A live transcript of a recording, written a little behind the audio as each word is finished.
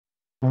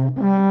Get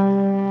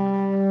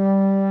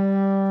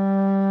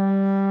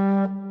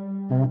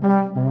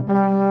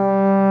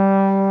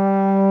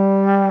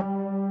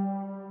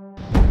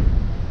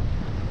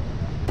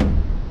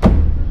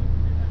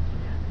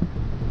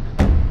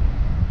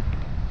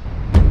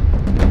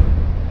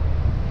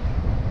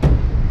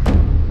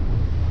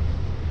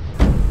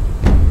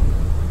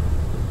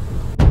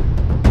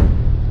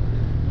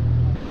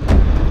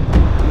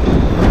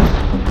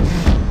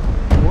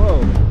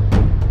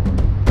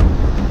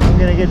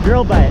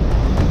drilled by it.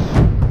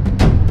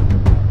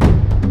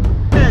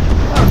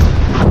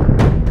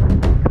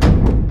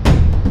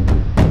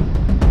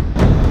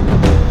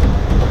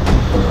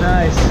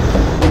 Nice.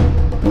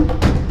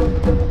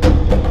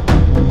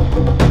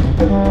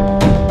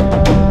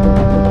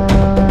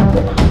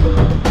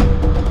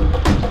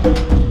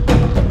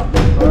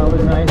 Oh, that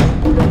was nice.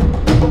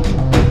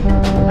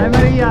 I'm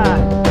gonna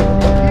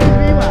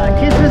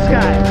kiss this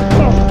guy.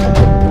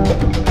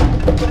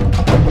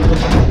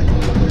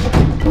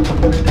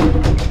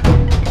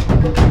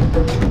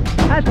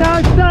 That's how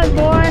it's done,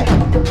 boy.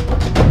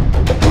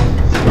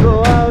 Let's go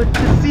out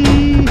to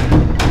sea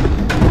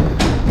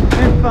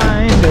and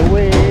find a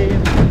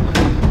wave.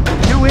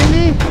 Too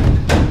windy?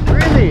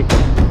 Really?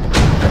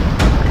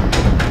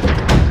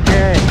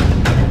 Okay.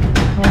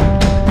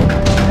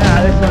 Yeah,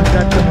 this one's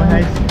got some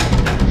nice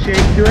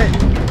shape to it.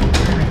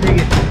 I'm gonna take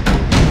it.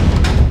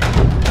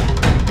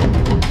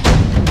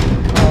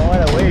 Oh, what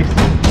a waste.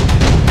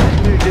 That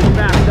dude just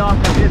backed off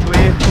of his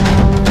wave.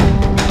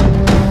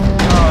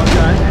 Oh,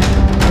 God.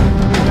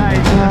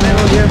 Guys in the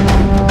middle here.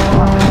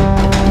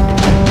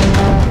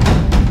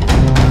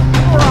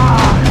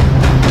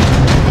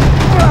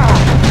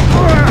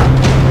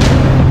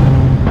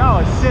 That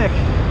was sick.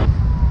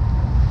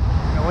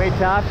 I'm gonna wait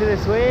till after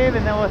this wave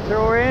and then we'll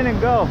throw her in and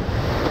go.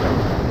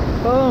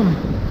 Boom.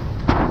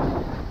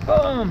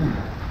 Boom.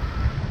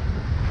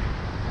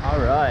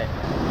 Alright.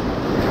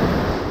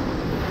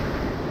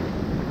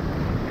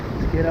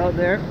 Let's get out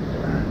there.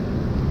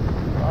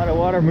 A lot of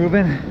water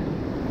moving.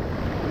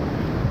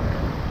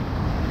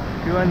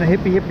 Doing the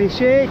hippie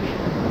shake.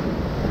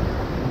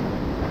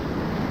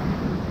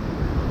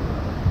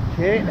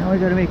 Okay, now we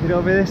gotta make it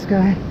over this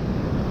guy.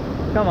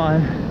 Come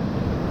on.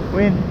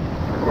 Wind.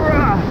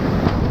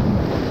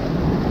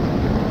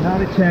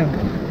 Not a chance.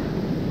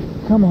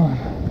 Come on.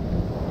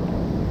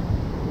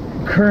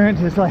 Current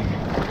is like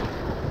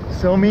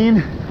so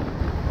mean.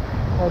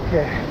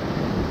 Okay.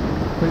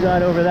 We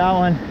got over that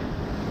one.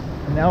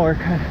 And now we're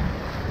kind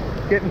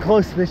of getting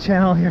close to the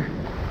channel here.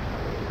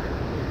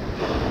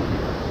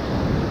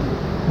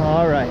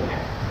 All right,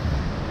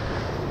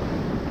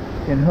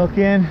 can hook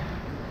in,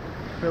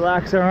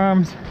 relax our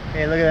arms.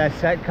 Hey, look at that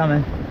set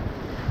coming.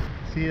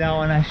 See that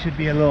one? I should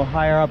be a little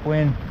higher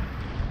upwind.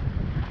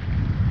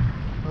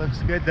 Looks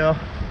good though.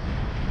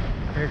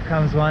 Here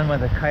comes one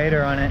with a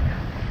kiter on it.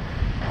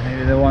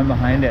 Maybe the one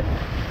behind it.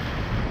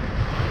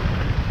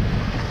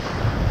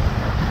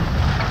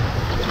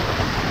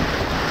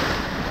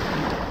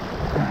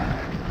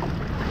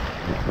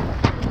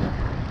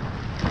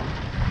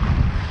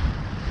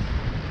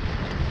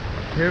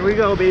 Here we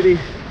go, baby.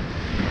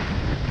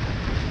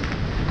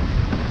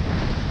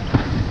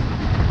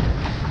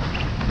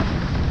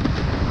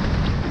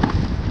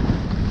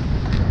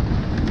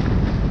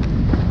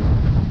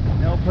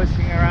 No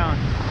pushing around.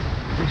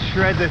 Just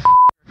shred this.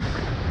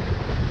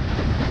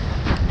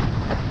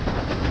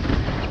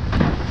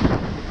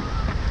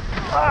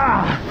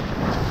 Ah!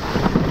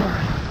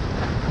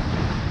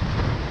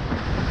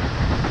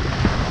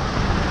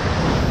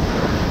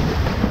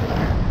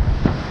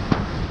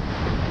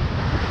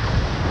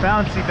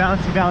 Bouncy,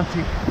 bouncy,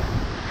 bouncy.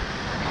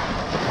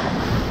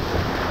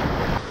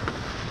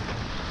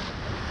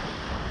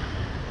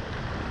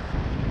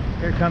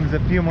 Here comes a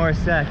few more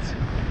sets.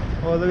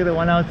 Oh, look at the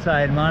one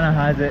outside. Mana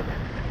has it.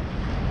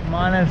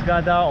 Mana's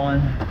got that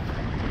one.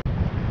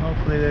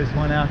 Hopefully there's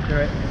one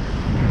after it.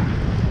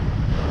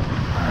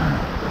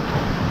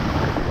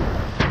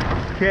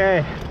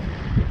 Okay.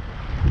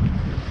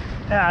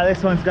 Yeah,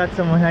 this one's got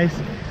some nice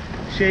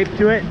shape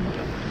to it.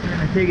 We're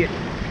gonna take it.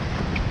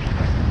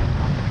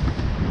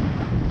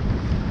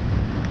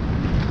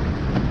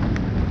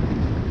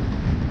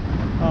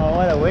 Oh,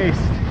 what a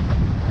waste.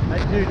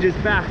 That dude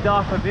just backed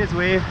off of his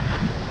wave.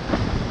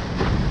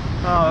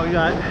 Oh, we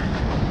got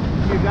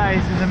you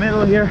guys in the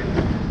middle here.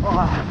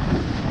 Oh.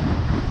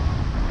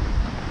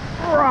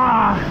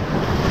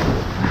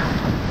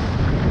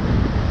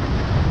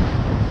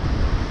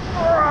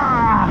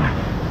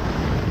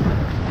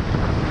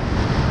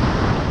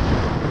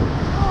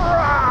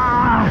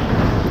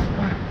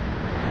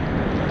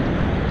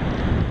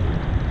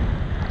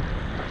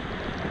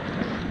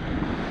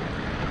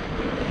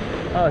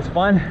 Oh, it's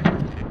fun.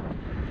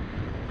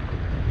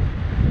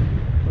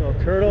 Little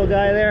turtle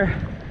guy there.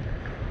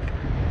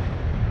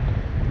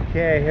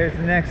 Okay, here's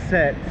the next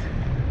set.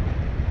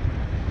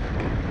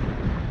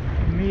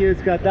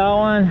 Miyu's got that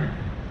one.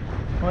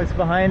 What's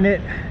behind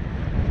it?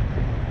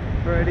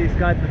 Brody's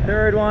got the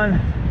third one.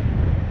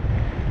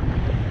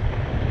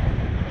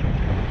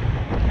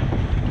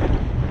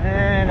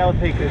 And I'll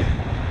take this.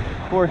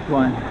 fourth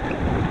one.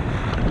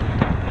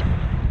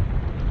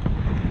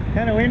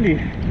 Kind of windy.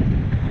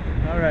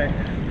 All right.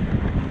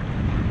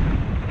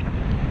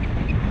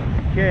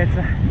 Okay, it's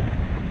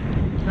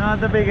not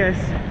the biggest.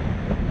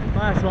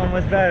 Last one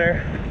was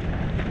better,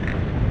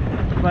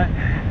 but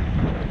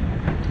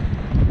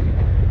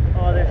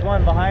oh, there's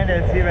one behind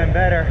it. It's even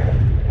better.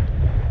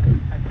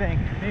 I think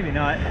maybe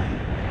not.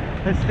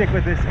 Let's stick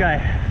with this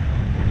guy.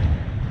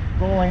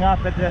 Bowling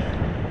up at the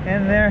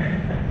end there.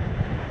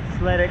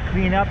 Just let it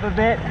clean up a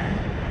bit,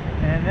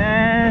 and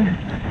then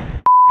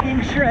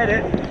f***ing shred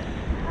it.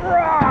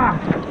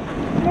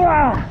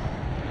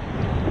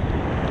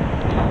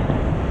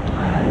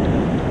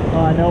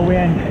 Oh, no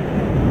wind.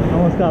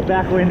 Almost got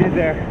backwinded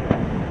there.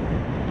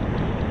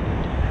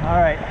 All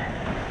right,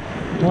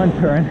 one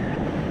turn.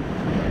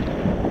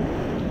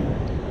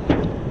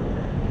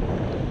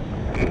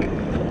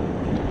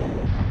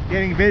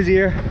 Getting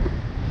busier.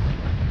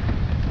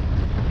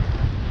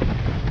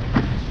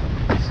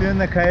 Soon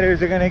the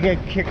kiters are gonna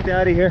get kicked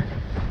out of here.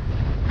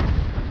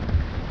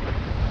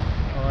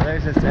 Oh,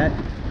 there's a set.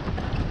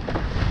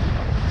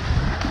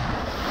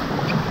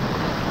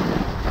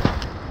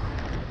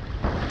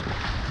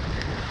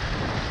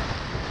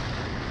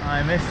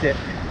 I missed it.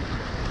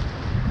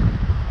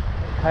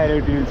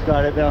 Kiter dude's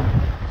got it though.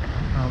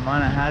 Oh,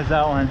 Mana has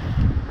that one.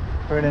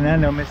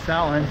 Ferdinando missed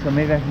that one, so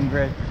maybe I can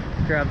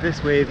grab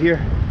this wave here.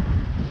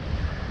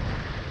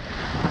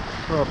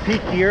 A little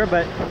peakier,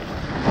 but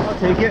I'll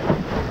take it.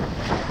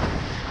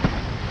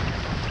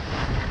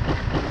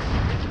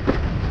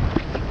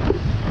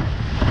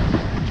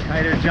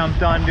 Kiter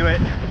jumped onto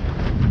it.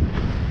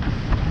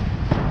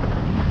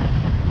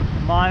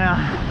 Mana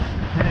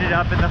ended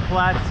up in the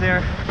flats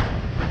there.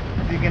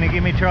 Is he gonna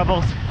give me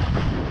troubles?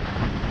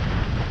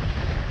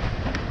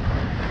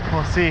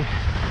 We'll see.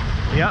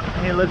 Yep,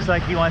 it looks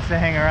like he wants to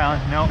hang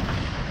around. Nope.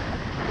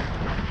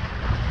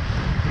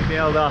 He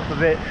bailed off a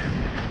bit.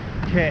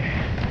 Okay,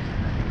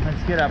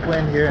 let's get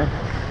upwind here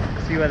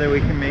and see whether we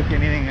can make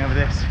anything of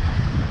this.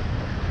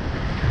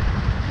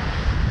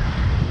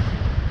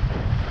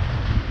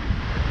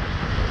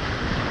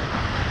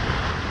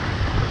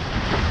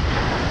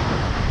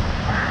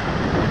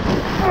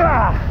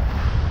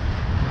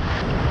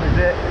 Is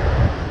it?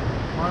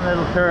 One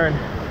little turn.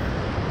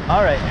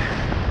 All right,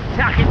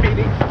 tack it,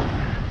 baby.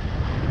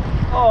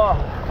 Oh,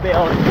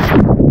 bailed.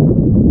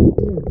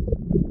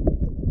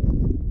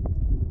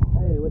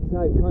 Hey, what's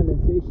that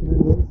condensation on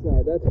the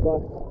inside? That's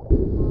fucked.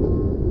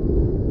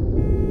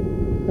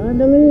 Time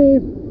to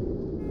leave.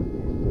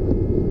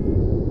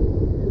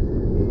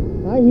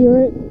 I hear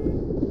it.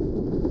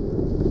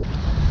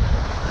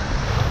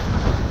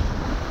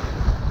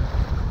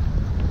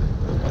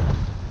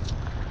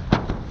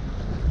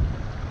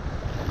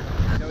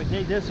 Shall we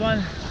take this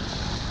one?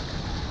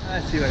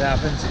 Let's see what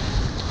happens.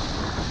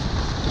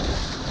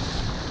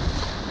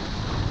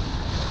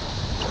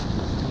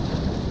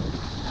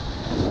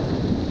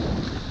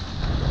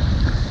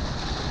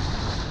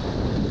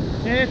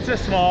 It's a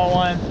small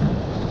one.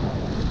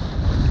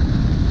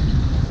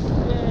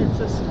 It's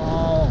a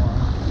small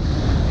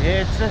one.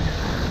 It's a,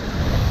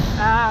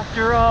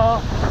 after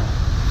all.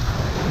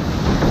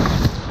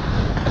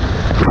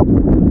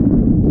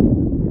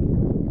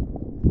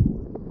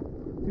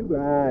 Too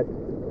bad.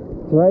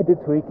 Tried to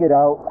tweak it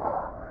out.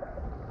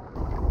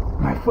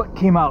 My foot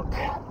came out.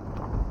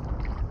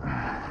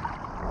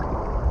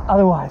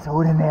 Otherwise, I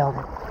would have nailed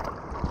it.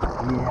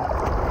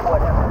 Yeah,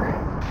 whatever.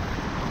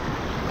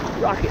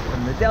 Rocket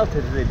from the Delta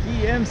to the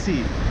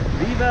DMC.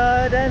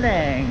 Viva Da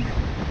Nang.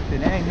 Da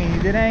Nang me,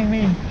 Da Nang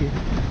me,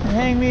 Da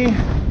Nang me.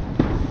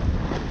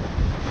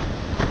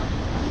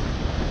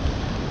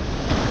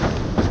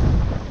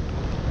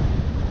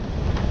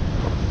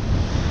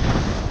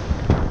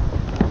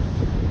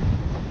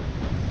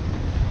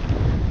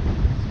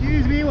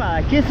 Excuse me while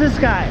I kiss the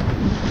sky.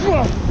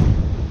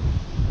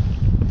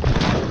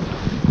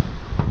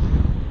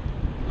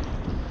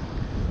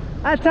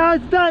 That's how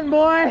it's done,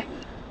 boy.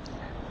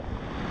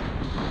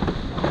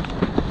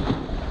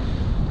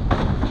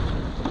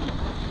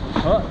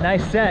 Oh,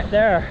 nice set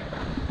there.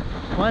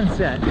 One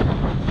set.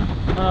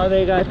 Oh,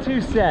 they got two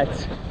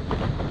sets.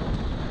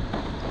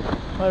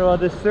 What about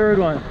this third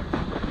one?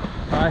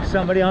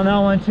 Somebody on that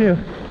one too.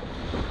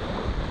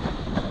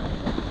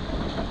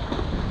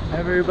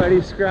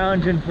 Everybody's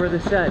scrounging for the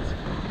sets.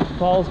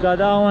 Paul's got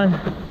that one,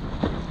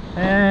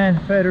 and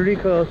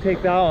Federico will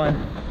take that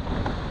one.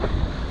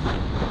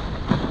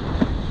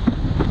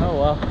 Oh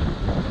well,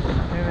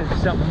 maybe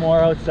there's something more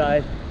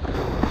outside.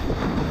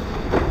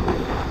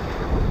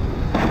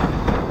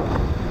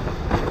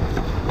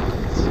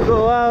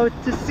 Go out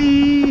to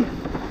sea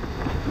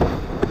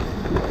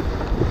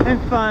and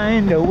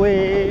find a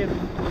wave.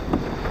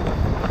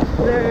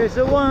 There's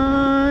a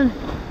one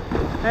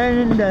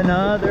and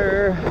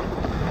another.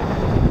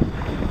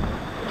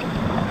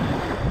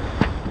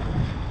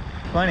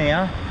 Funny,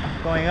 huh?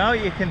 Going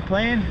out you can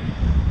plane.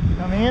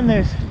 Coming in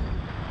there's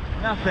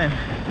nothing.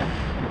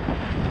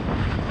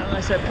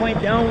 Unless I point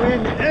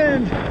downwind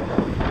and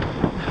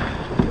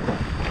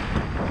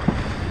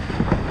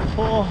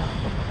pull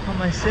on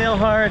my sail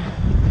hard.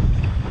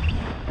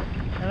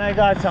 And I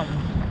got something.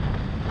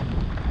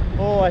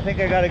 Oh, I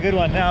think I got a good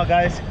one now,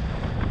 guys.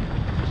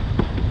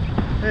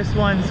 This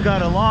one's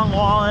got a long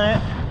wall in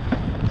it.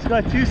 It's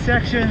got two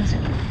sections.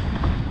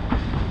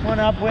 One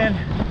upwind,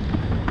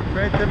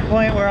 right to the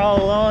point we're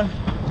all alone.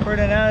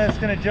 Ferdinando's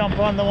gonna jump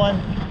on the one.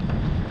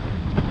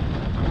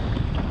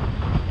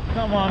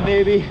 Come on,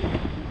 baby.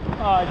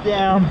 Oh,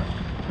 damn.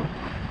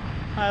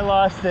 I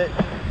lost it.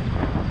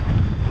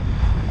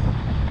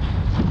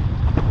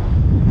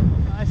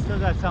 I still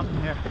got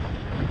something here.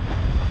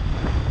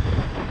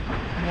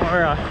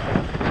 More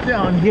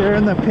down here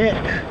in the pit.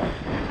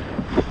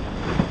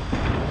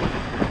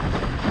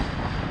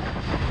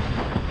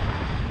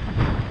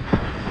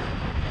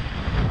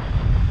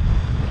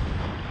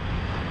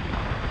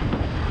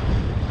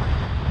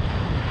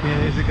 Okay,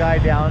 there's a guy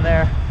down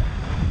there.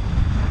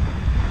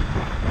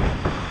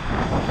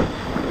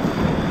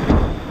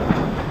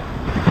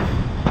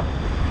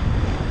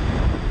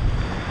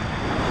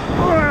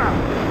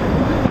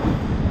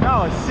 That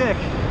was sick.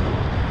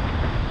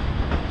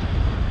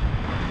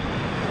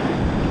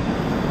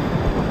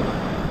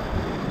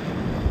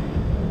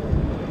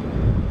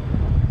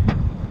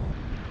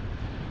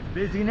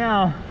 Busy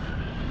now.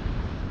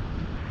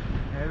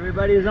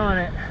 Everybody's on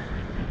it.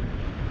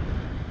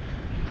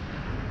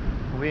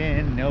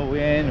 Wind, no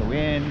wind,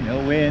 wind,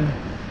 no wind.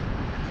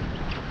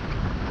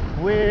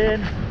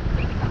 Wind.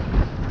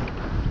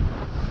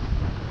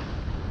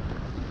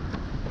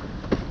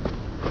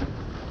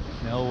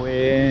 No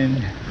wind.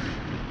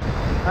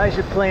 How's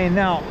your plane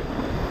now?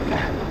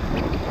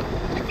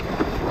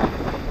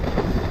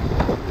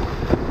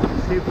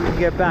 See if we can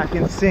get back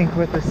in sync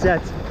with the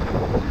sets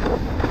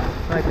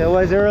like I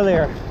was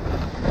earlier.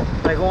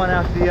 Like one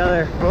after the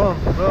other. Boom,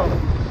 boom.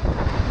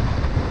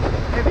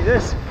 Maybe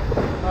this.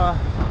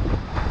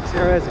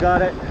 Sarah's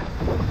got it.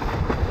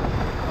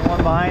 The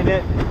one behind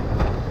it.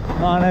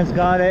 Lana's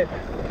got it.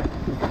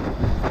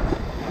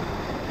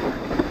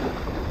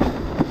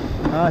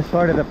 That's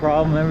part of the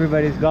problem.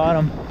 Everybody's got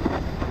them.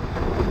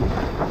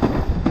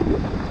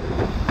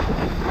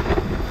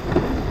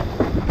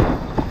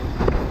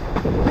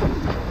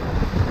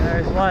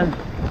 There's one.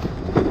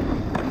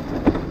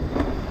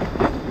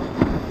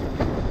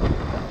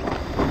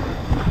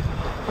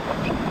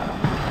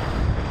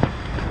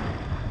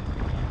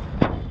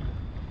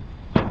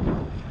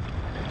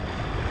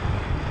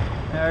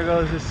 There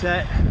goes the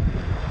set.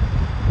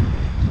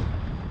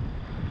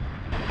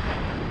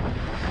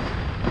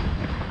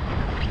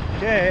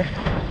 Okay,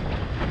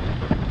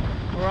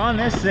 we're on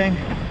this thing.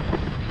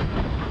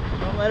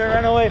 Don't let it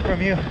run away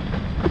from you.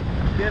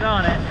 Get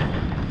on it.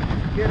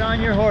 Get on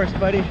your horse,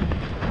 buddy.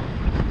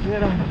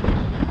 Get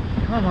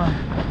him. Come on.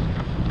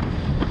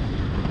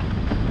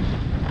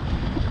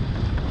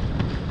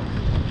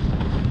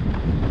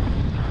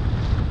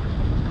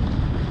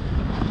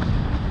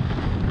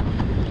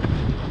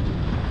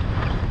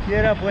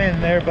 Get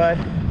upwind there, bud.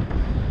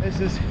 This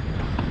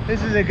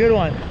is a good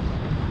one.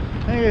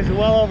 I think it's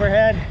well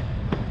overhead.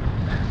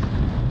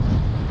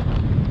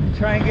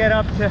 Try and get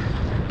up to the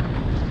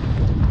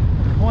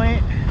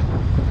point.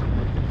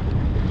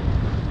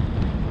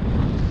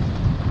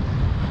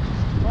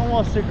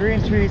 Almost to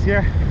green trees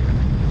here.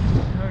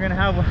 We're gonna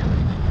have a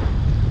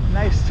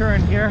nice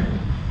turn here.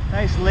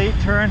 Nice late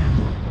turn.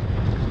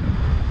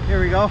 Here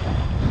we go.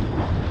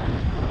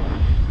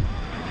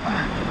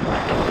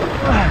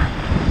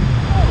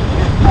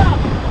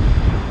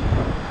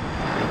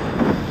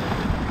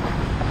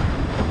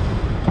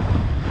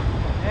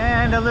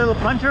 And a little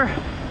puncher.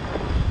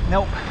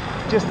 Nope,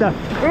 just a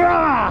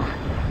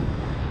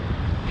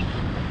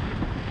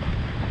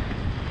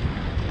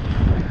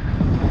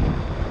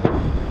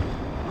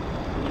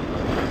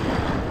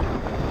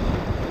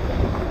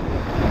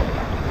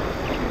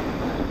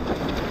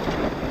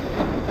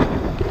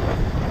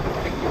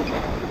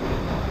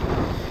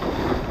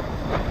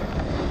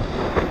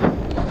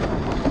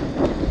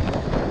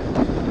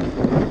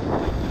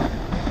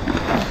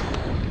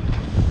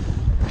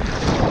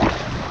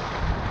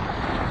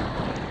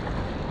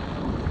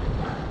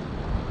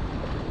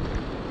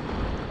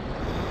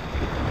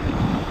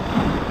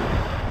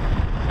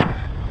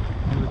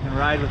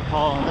ride with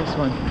Paul on this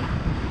one.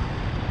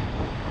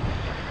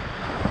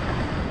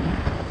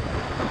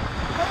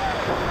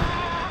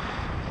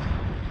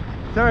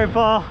 Sorry,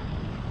 Paul.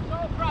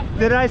 No problem.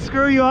 Did I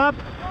screw you up?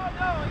 No,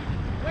 no.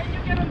 When you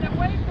get on the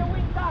wave, the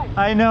wind dies.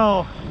 I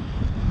know.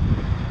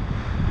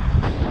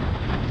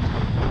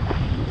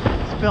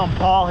 Let's film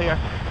Paul here.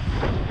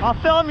 I'll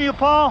film you,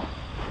 Paul.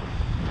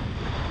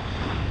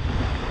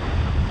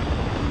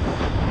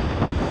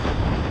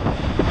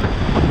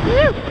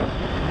 Woo!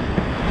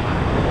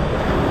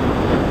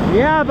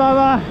 Yeah,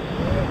 Bubba.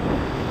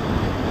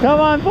 Come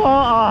on, Paul.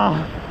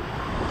 Oh.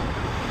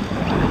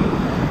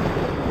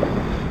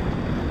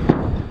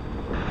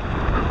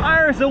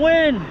 Iris, the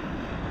wind.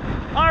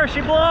 Iris,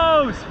 she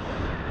blows.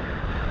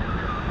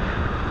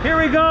 Here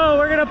we go.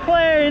 We're gonna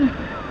plane.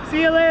 See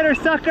you later,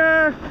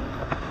 sucker.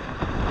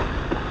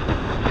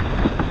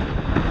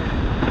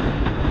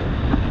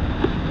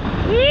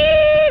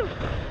 Woo!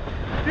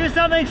 Do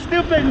something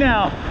stupid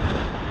now.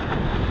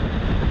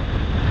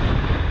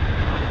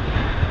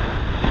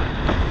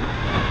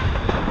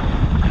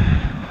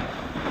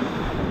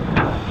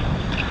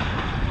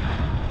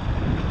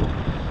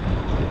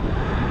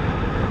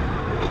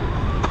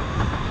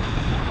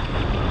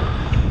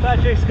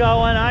 Patrick's got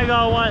one, I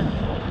got one.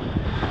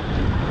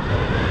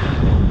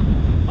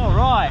 All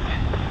right,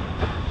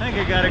 I think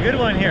I got a good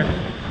one here.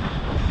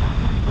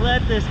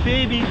 Let this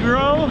baby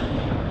grow.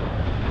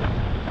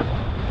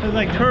 There's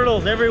like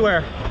turtles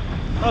everywhere.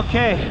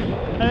 Okay,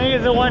 I think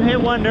it's a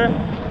one-hit wonder.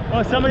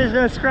 Oh, somebody's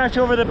gonna scratch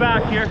over the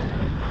back here.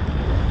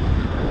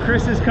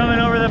 Chris is coming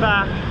over the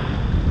back.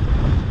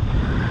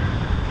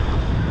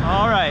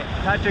 All right,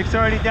 Patrick's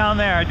already down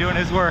there doing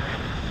his work.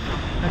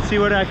 Let's see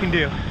what I can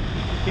do.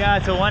 Yeah,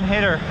 it's a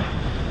one-hitter.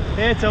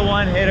 It's a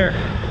one-hitter.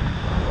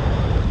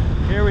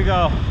 Here we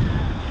go.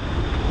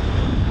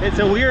 It's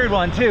a weird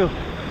one too.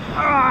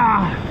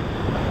 Ah!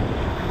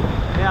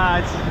 Yeah,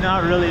 it's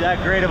not really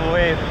that great of a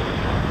wave.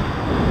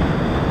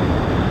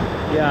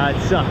 Yeah,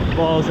 it sucked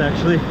balls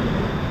actually.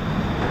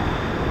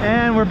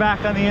 And we're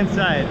back on the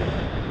inside.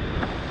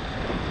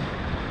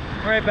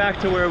 Right back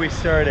to where we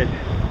started.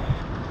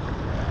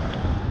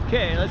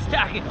 Okay, let's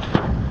tack it.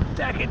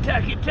 Tack it,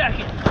 tack it, tack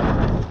it.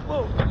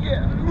 Whoa,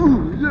 yeah.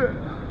 Ooh,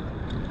 yeah.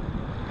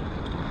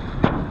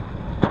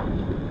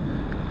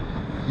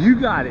 You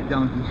got it,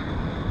 donkey.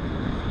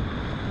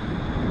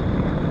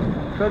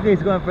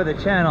 Cookie's going for the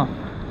channel.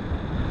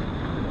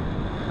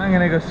 I'm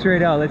gonna go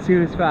straight out. Let's see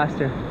who's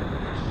faster.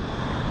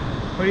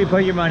 What do you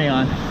put your money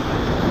on?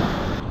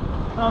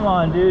 Come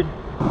on, dude.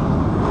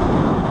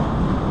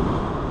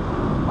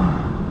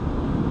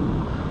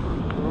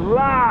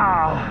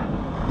 Wow!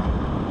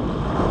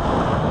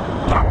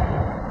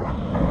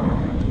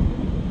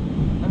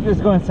 I'm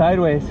just going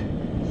sideways.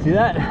 See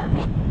that?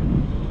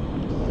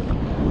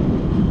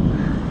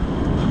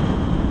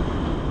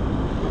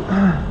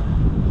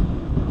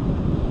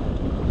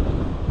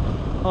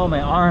 Oh,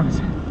 my arms.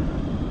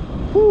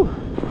 Whew.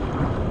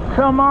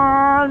 Come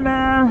on,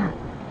 man.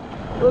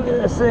 Look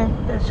at this thing.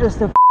 It's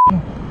just a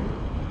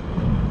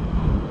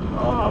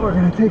oh, we're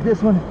gonna take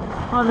this one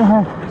on the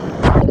head.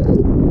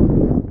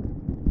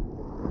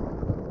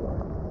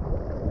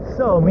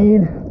 So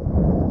mean.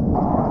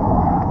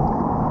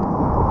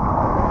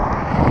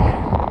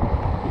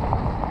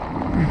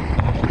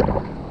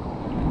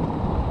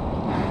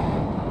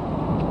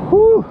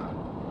 Whew.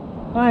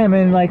 I am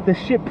in like the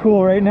shit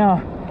pool right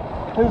now.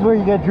 This is where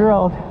you get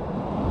drilled.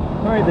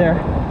 Right there.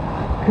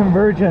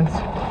 Convergence.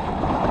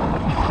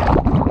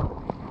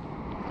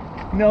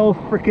 No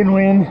freaking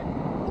wind.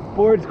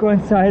 Board's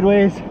going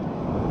sideways.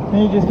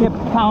 And you just get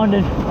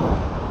pounded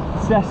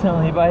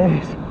incessantly by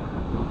these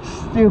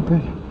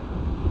stupid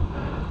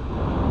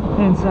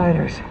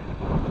insiders.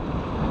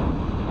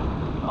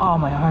 Oh,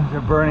 my arms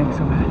are burning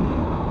so bad.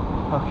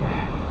 Okay.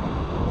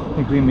 I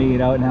think we made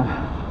it out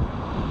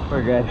now.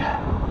 We're good.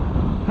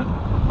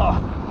 Oh.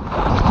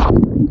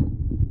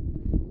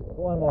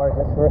 One more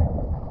just for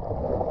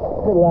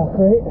good luck,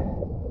 right?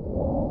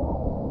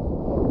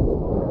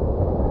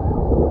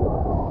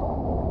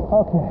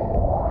 Okay.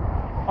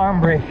 Arm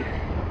brake.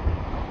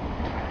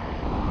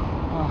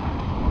 Oh,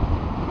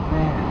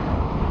 man.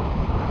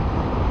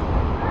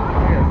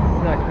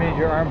 I got a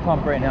major arm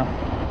pump right now.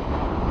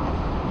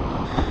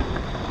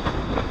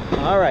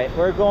 All right,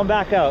 we're going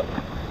back out.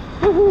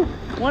 Woohoo!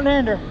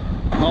 One-hander.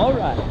 All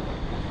right.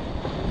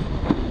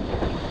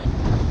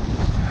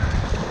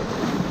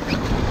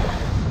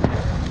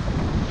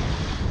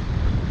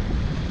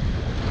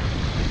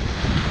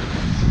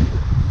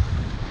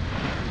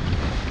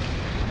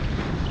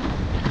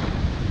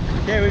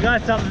 Okay, we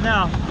got something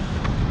now.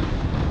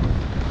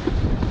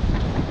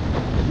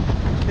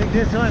 I think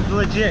this one's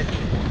legit.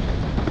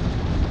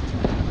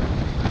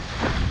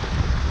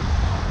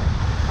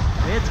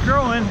 It's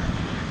growing.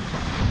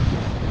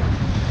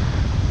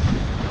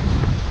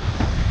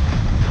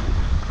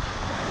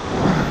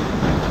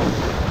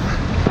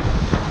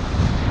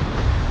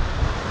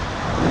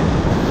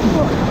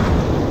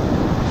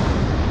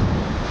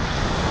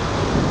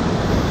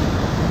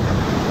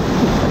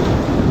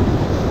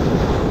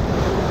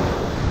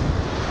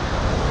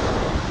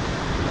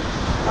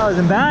 That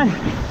wasn't bad.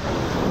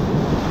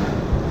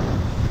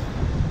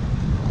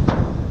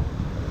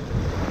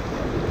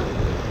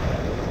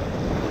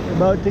 We're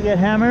about to get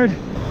hammered.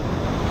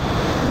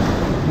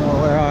 Oh,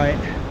 we're all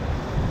right.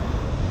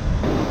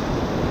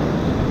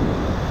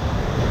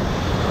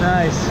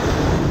 Nice.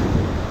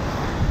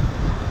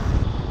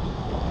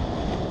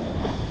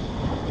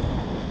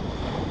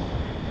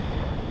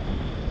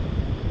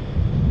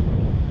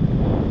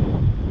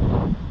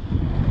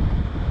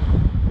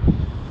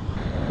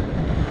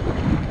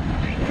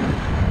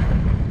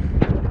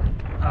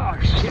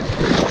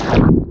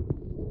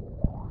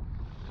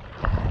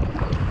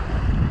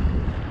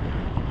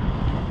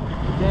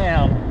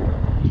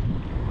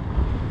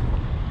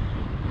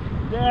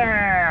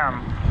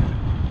 Damn!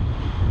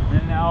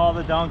 And now all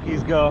the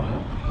donkeys go.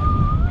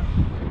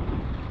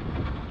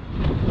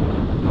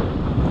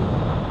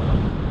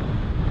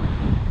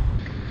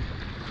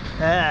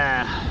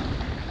 Ah.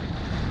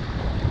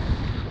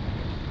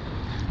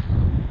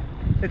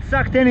 It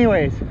sucked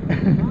anyways.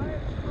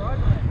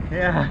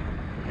 Yeah.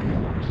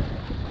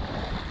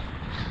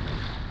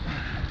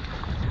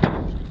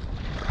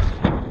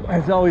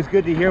 It's always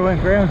good to hear when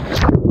ground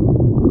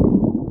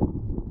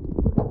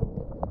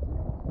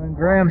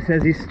Graham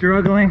says he's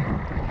struggling.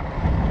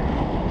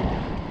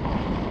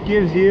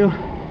 Gives you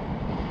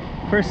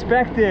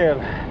perspective.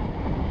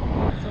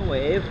 It's a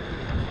wave.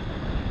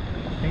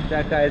 I think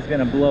that guy is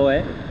gonna blow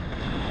it,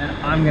 and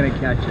I'm gonna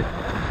catch it.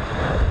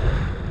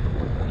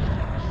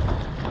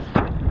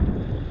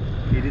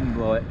 He didn't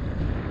blow it.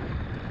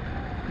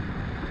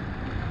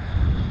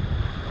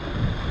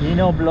 He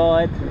no blow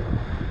it.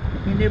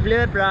 He no blow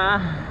it, brah.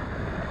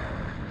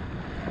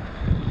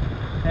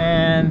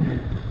 And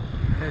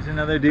there's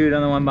another dude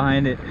on the one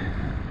behind it.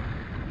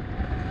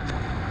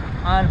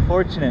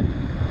 Unfortunate.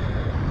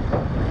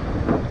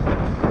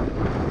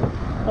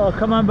 Oh,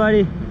 come on,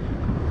 buddy.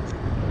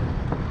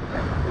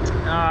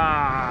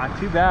 Ah,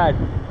 too bad.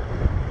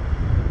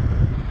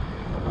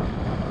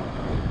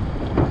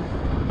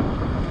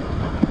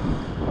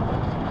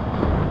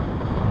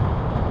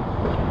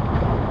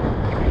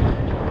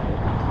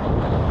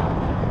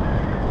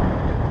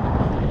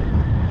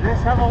 Does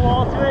this have a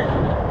wall to it?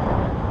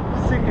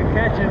 I'm sick of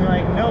catching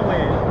like no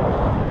wave.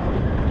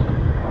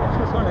 I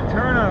just want to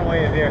turn on a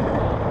wave here.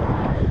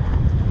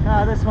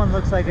 Ah, this one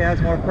looks like it has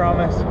more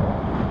promise.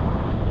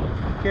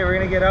 Okay, we're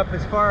gonna get up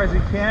as far as we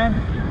can.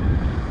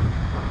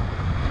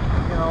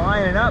 Gonna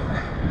line it up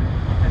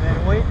and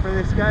then wait for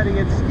this guy to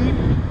get steep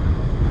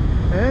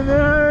and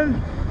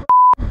then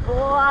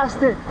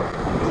blast it.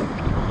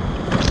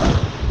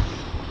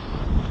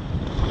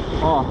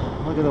 Oh,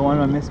 look at the one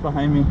I missed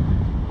behind me.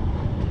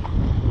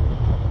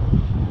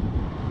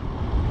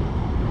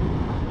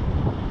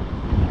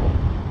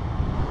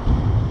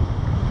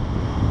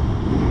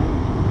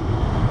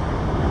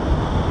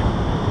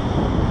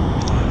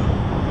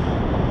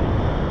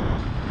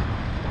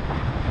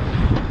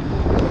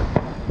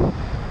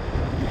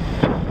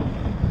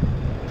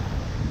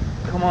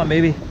 Come on,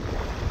 baby.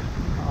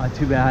 Oh,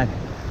 too bad.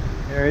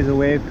 There is a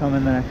wave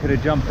coming that I could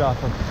have jumped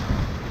off of.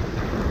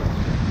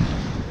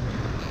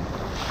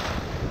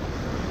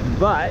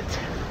 But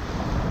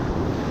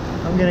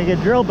I'm gonna get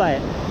drilled by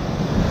it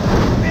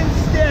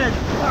instead.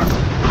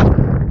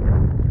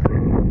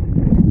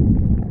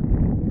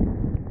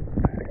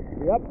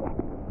 Yep,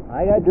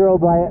 I got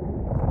drilled by it.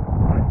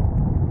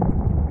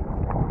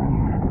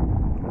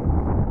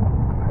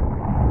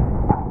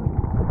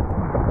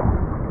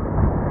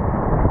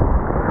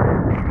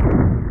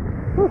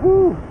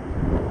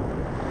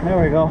 There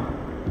we go.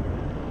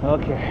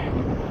 Okay,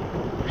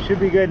 should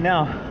be good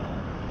now.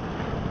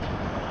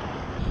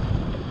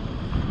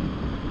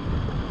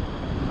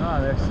 Ah,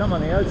 there's some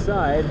on the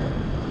outside.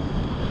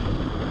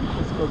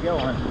 Let's go get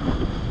one.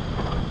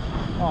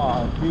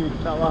 Oh, dude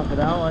fell off of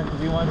that one because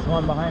he wants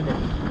one behind it.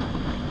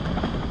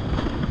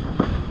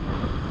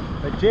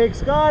 But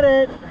Jake's got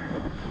it.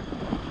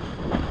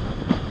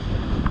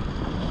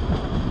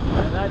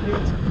 And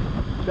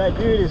that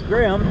dude is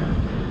Graham.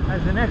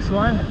 Has the next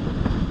one.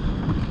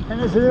 And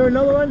is there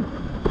another one?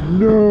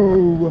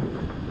 No.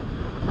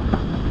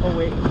 Oh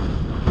wait,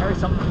 carry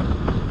something.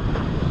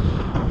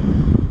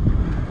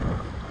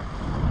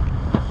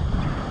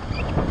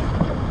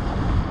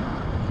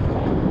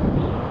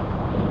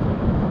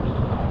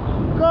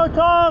 Go,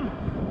 Tom!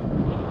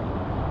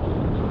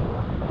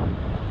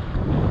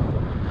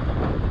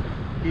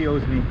 He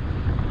owes me.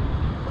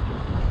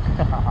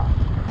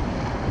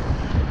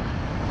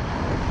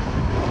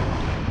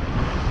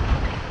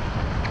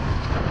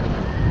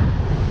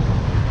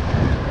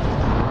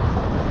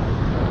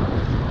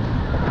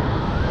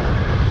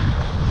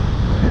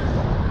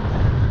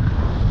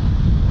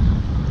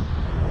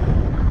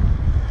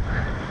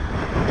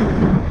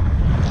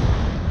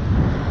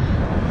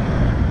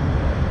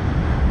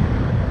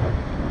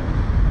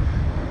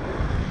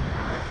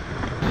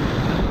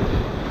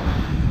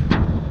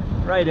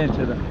 Right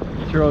into the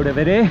throat of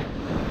it, eh?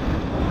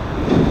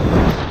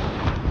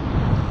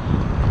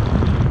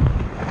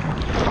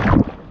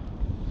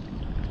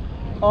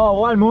 Oh,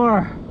 one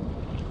more.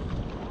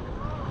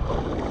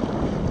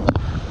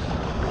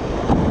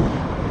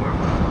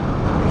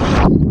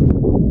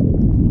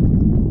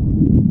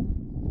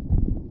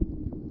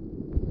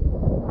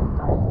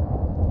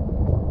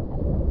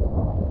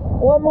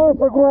 One more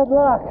for good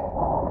luck.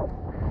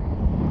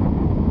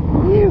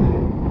 Phew.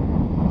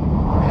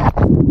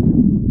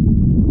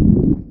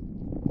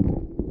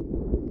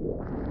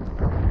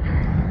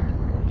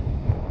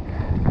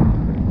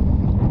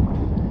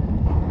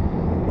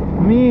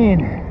 Mean.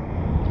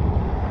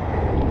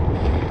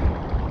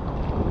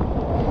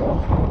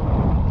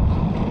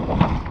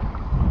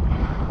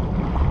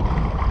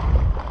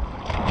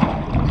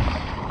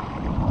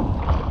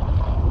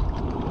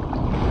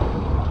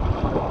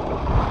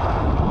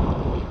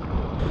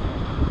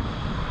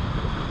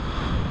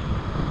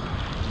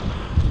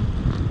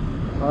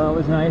 Well, that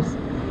was nice.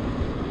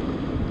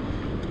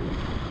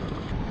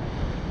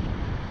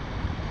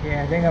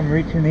 Yeah, I think I'm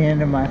reaching the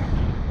end of my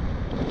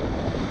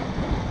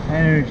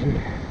energy.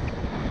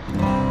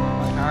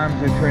 My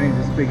arms are turning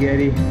to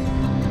spaghetti.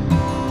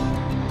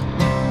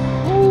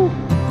 Woo.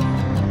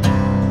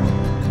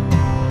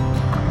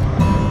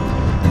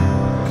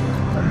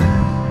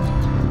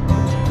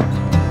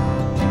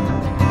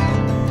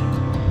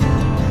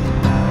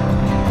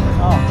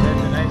 Oh,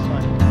 there's a nice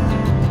one.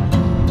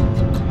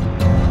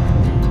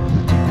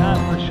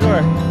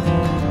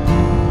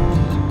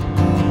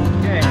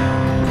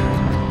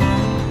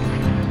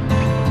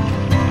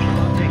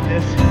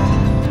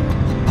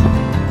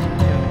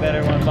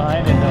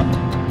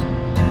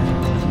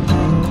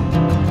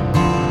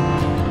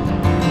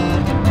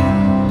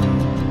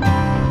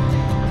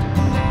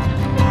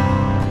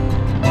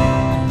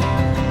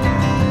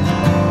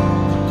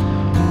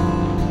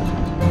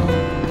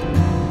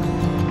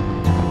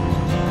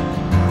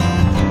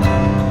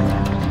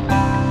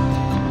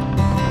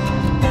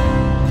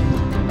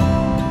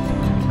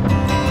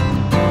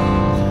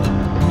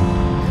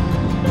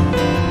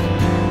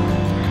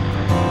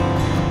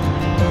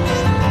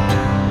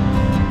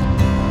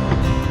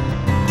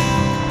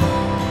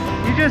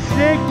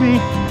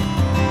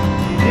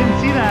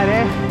 Didn't see that,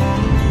 eh?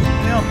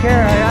 You don't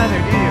care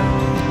either, do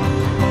you?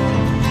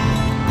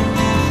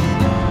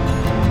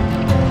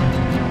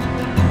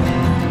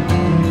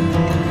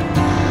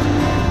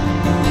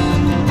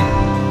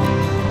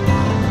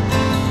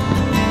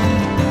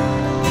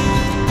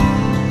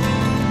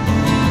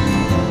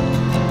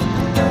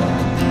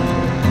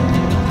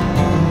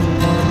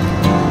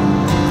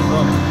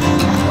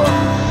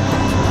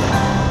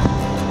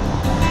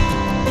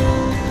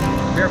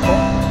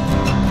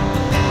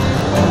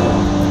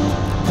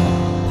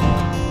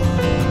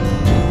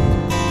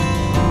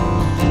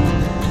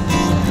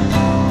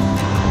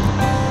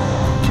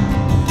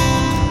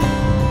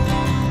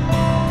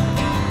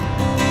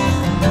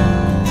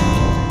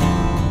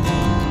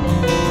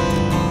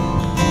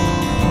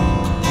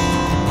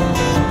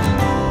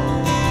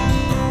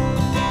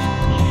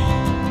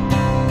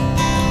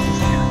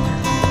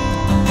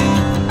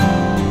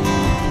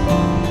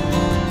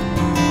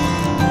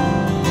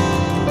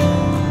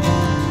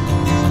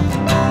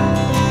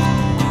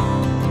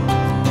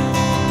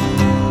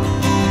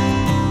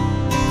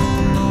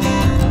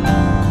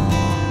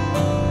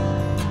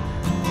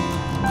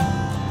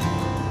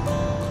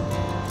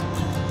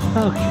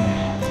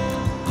 Okay.